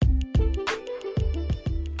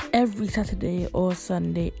every Saturday or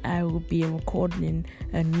Sunday I will be recording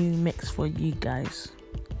a new mix for you guys.